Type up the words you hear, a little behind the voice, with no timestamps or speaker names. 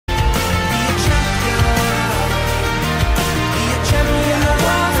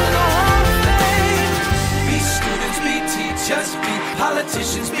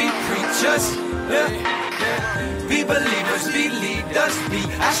seekers. Be believers, be leaders, be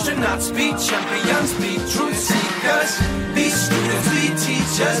astronauts, be champions, be truth seekers. Be students, be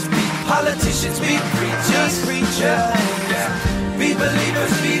teachers, be politicians, be preachers. Be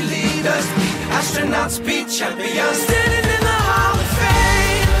believers, be leaders, be astronauts, be champions. Standing in the Hall of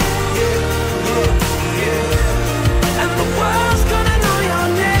Fame. And the world's gonna know your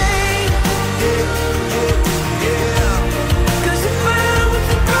name. Cause you burn with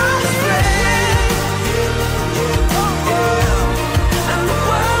the brightest flame. And the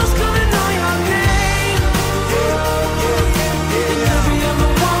world's gonna know your name. And you'll be on the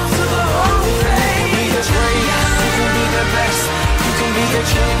walls of the Hall of Fame. You can be the greatest, you can be the best. You can be the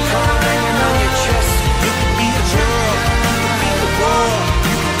chain card hanging on your chest. You can be the girl, you can be the wall.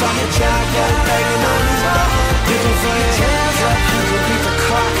 You can throw your jacket hanging on his back. You can throw your hands up, you can beat the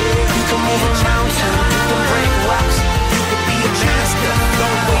clock. You can move a mountain, you can break rocks. You can be a master,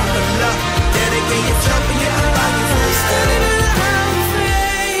 don't wait for luck. Dedicate your jump and your body for standing in the Hall of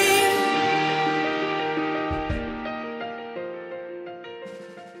Fame.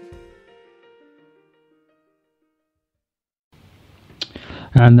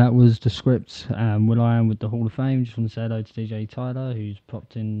 And that was the script. Will I Am with the Hall of Fame. Just want to say hello to DJ Tyler, who's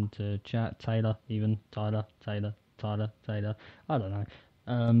popped into chat. Tyler. I don't know.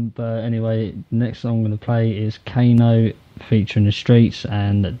 But anyway, next song I'm going to play is Kano featuring The Streets,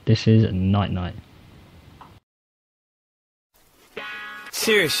 and this is Night Night.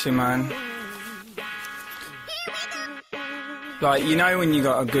 Seriously, man. Like, you know when you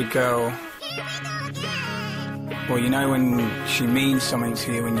got a good girl, well, you know when she means something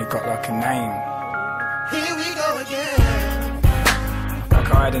to you when you've got like a name. Here we go again.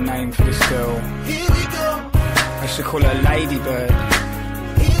 Like I had a name for this girl. Here we go. I used to call her Ladybird.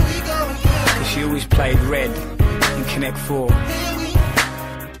 Here we go again. Because she always played red in Connect 4. Here we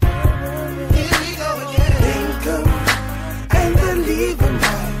go again. Lincoln and the leaving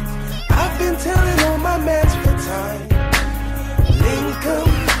right. I've been telling all my mans for time. Lincoln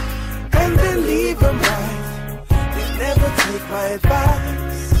and the leaving right. Never take my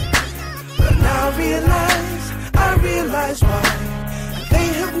advice, but now I realize why they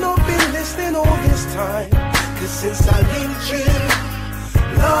have not been listening all this time. Cause since I linked you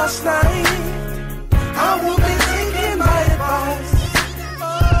last night, I won't be taking my advice.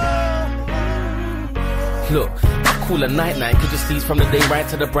 Look, I call her Night Night, cause she sees from the day right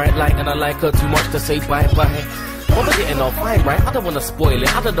to the bright light, and I like her too much to say bye bye. Well, we're getting off fine, right? I don't wanna spoil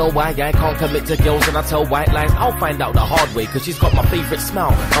it. I don't know why I can't commit to girls and I tell white lies. I'll find out the hard way, cause she's got my favorite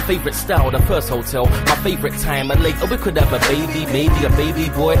smile, my favorite style, the first hotel, my favorite time, and later we could have a baby, maybe a baby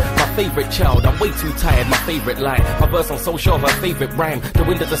boy. My favorite child, I'm way too tired, my favorite line, my verse on so sure, her favorite rhyme. The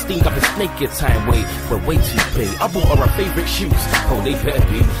wind that steamed up is naked time. Wait, we're way too big. I bought her favorite shoes, oh they better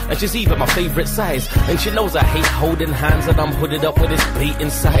be. And she's even my favorite size, and she knows I hate holding hands, and I'm hooded up with this bait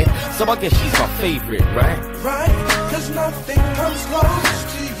inside. So I guess she's my favorite, right? Right, cause nothing comes close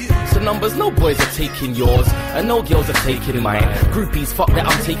to you. So numbers, no boys are taking yours, and no girls are taking mine. Groupies, fuck that,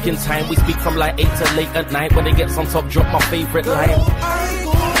 I'm taking time. We speak from like 8 to late at night. When they get some top, drop my favorite line.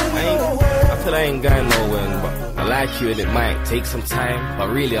 I feel I ain't going nowhere, but I like you and it might take some time.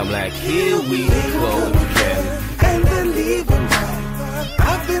 But really I'm like, here we go again. And then leave them right.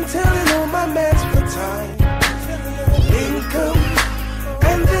 I've been telling all my mans for time. Lincoln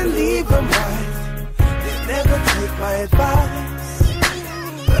and then leave them right. Never take my advice,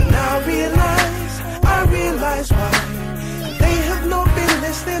 but now I realize why they have not been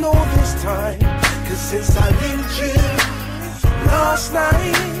listening all this time. Cause since I linked you last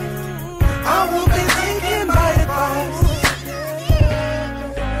night, I won't be taking my advice.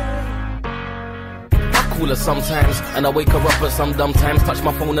 Call her sometimes, and I wake her up at some dumb times. Touch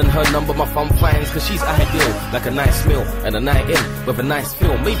my phone and her number my phone finds. Cause she's ideal, like a nice meal and a night in with a nice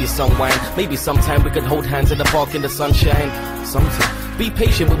film. Maybe some wine, maybe sometime we could hold hands in the park in the sunshine. Sometime. Be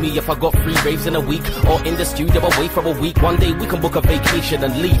patient with me if I got 3 raves in a week, or in the studio away for a week. One day we can book a vacation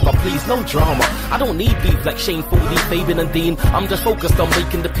and leave, but please no drama. I don't need beef like Shane, Foley, Fabian and Dean. I'm just focused on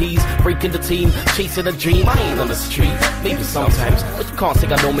making the peas, breaking the team, chasing a dream. I ain't on the street, maybe sometimes, but you can't say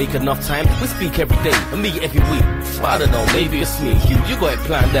I don't make enough time. We speak every day and meet every week, but I don't know, maybe it's me. You got it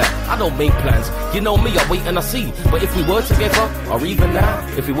planned out, I don't make plans. You know me, I wait and I see. But if we were together, or even now,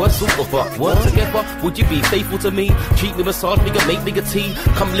 if we were sort of but were together, would you be faithful to me? Treat me, massage me, and make me a tea.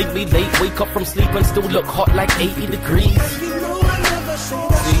 Come link me late, wake up from sleep and still look hot like 80 degrees. See,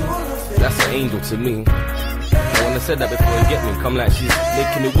 that's an angel to me. I wanna say that before you get me. Come like she's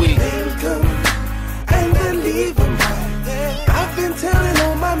making me weak. And then leave them right. I've been telling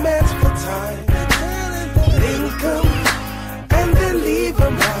all my mans for time. Lincoln and then leave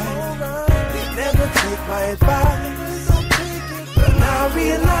them right.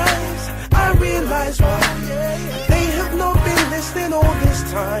 I realize why they have not been listening all this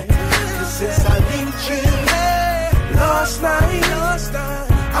time. 'Cause since I linked you last night,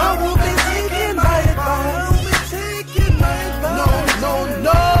 I will be taking my advice. No, no,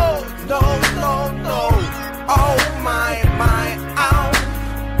 no, no, no, no. Oh my, oh.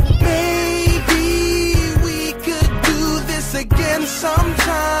 Maybe we could do this again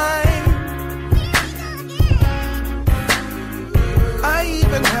sometime. I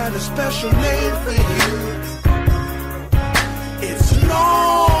even had a special name for you. It's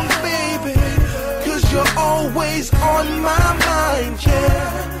long, baby, 'cause you're always on my mind,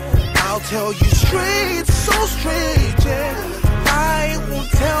 yeah. I'll tell you straight, so straight, yeah. I will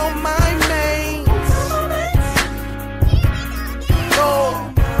tell my mates. No,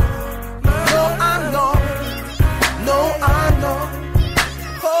 no, I know. No, I know.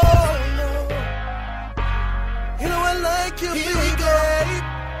 Oh, no. You know I like you, here we go.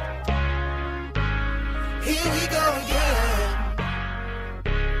 Here we go again.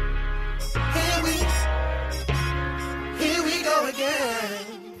 Here we go again.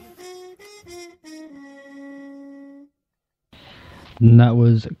 And that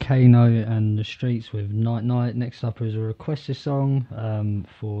was Kano and the Streets with Night Night. Next up is a requested song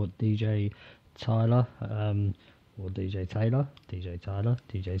for DJ Tyler, or DJ Taylor.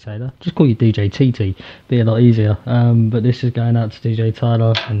 Just call you DJ TT, be a lot easier. But this is going out to DJ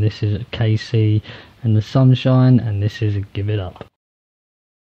Tyler, and this is KC and the Sunshine, and this is Give It Up.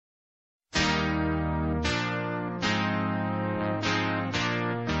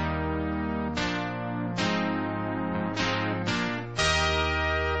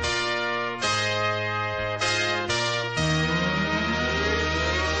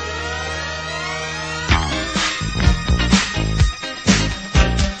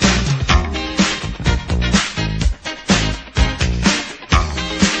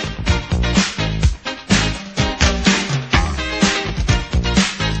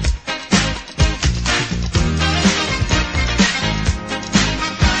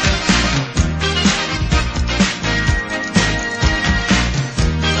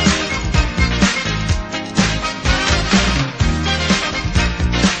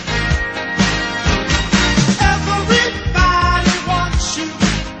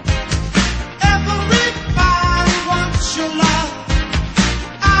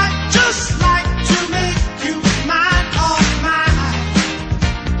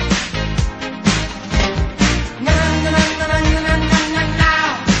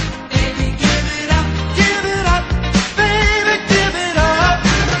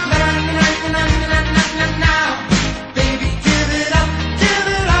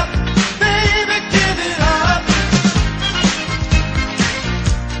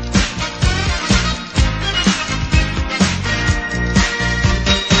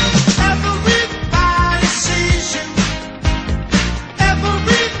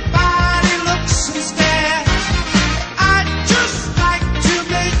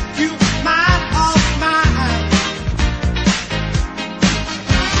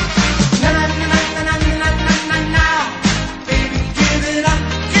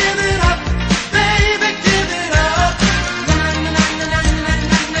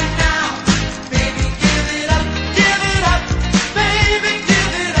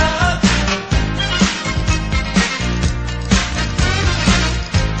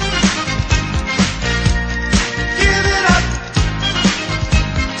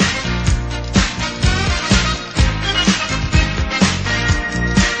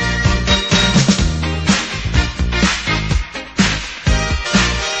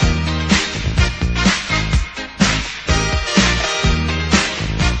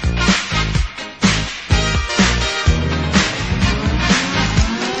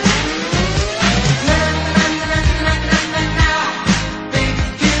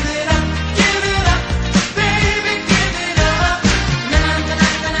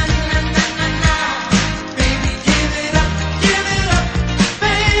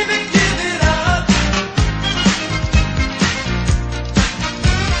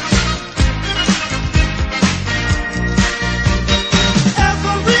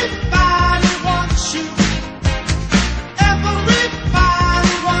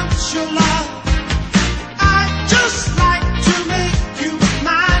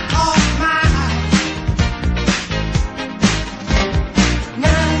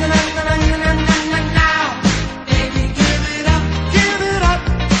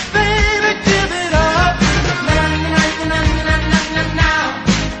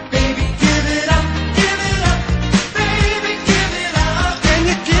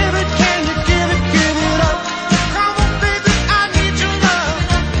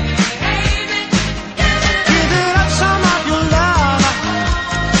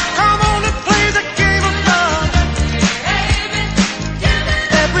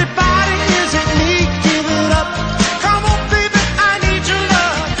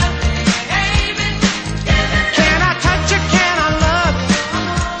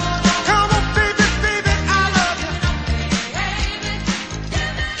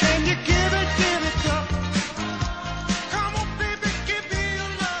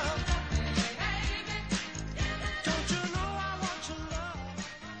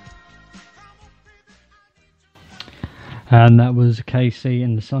 And that was KC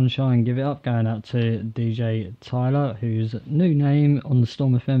in the Sunshine, Give It Up, going out to DJ Tyler, whose new name on the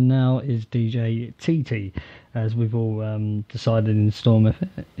Storm FM now is DJ TT, as we've all decided in the Storm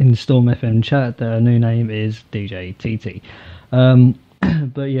FM chat that her new name is DJ TT.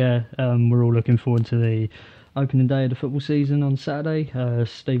 But yeah, we're all looking forward to the opening day of the football season on Saturday,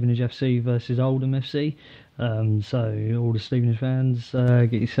 Stevenage FC versus Oldham FC. So all the Stevenage fans,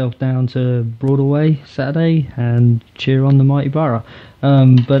 get yourself down to Broadway Saturday and cheer on the mighty Borough.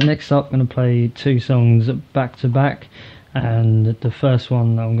 But next up, I'm going to play two songs back to back, and the first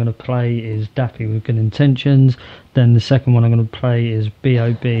one I'm going to play is Dappy with Good Intentions. Then the second one I'm going to play is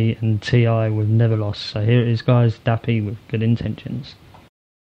B.O.B. and T.I. with Never Lost. So here it is, guys, Dappy with Good Intentions.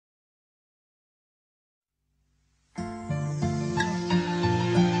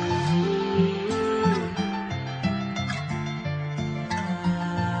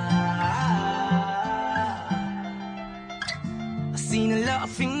 Seen a lot of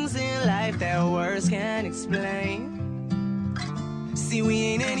things in life that words can't explain. See, we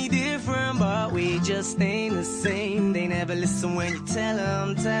ain't any different, but we just ain't the same. They never listen when you tell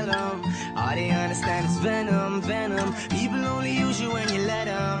them. All they understand is venom. People only use you when you let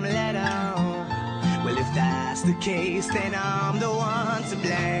them. Well, if that's the case, then I'm the one to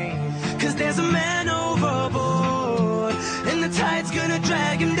blame. Cause there's a man overboard, and the tide's gonna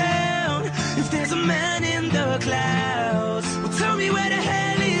drag him down. If there's a man in the clouds, well, tell me, where the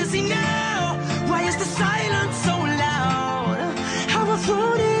hell is he now? Why is the silence so loud? Have I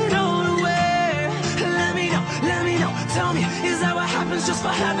thrown it all away? Let me know, tell me, is that what happens just for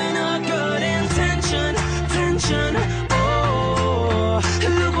having a good intention? Oh,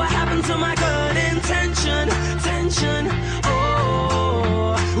 look what happened to my good intention.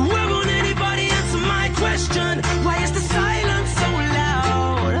 Oh, why won't anybody answer my question? Why is the silence so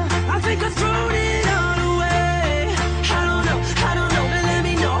loud? I think I've thrown it all away. I don't know, but let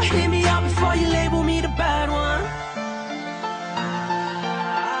me know. Hit me out before you label me the bad one.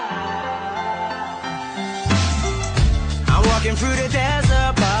 I'm walking through the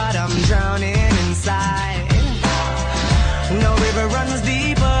desert, but I'm drowning inside. No river runs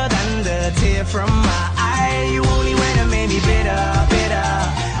deeper than the tear from my eye. You only went and made me bitter.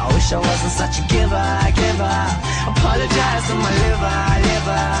 I wish I wasn't such a giver. Apologize to my liver.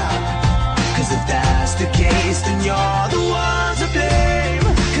 Cause if that's the case, then you're the one to blame.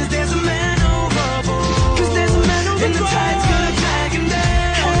 Cause there's a man overboard, and the tide's gonna drag him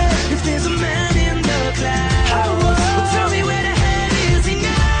down. If there's a man in the clouds, well, tell me, where the hell is he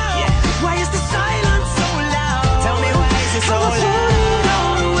now? Why is the silence so loud? Tell me, why is it so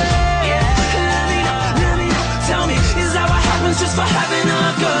loud? Let me know. Tell me, is that what happens just for having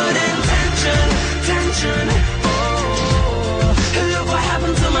a good intention? Oh, look what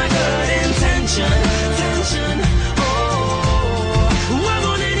happened to my good intention. Oh, why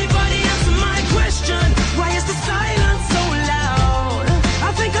won't anybody answer my question? Why is the silence so loud? I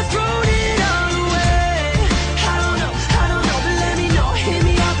think I've thrown it all away. I don't know, but let me know. Hit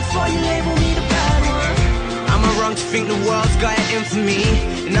me out before you label me the bad one. Am I wrong to think the world's got it in for me?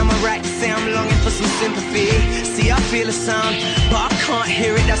 And am I right to say I'm longing for some sympathy? See, I feel a sound, but I can't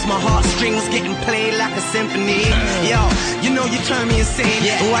hear it. That's my heartstrings getting played like a symphony. Yo, you know you turn me insane.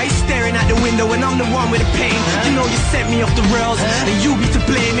 Why you staring at the window when I'm the one with the pain? You know you set me off the rails, and you be to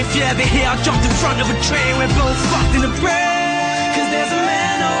blame. If you ever hear I jumped in front of a train, we're both fucked in the brain. Cause there's a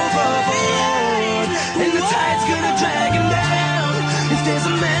man overboard, and the tide's gonna drag him down. If there's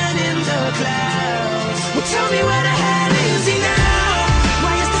a man in the clouds, well, tell me, where the hell is he now?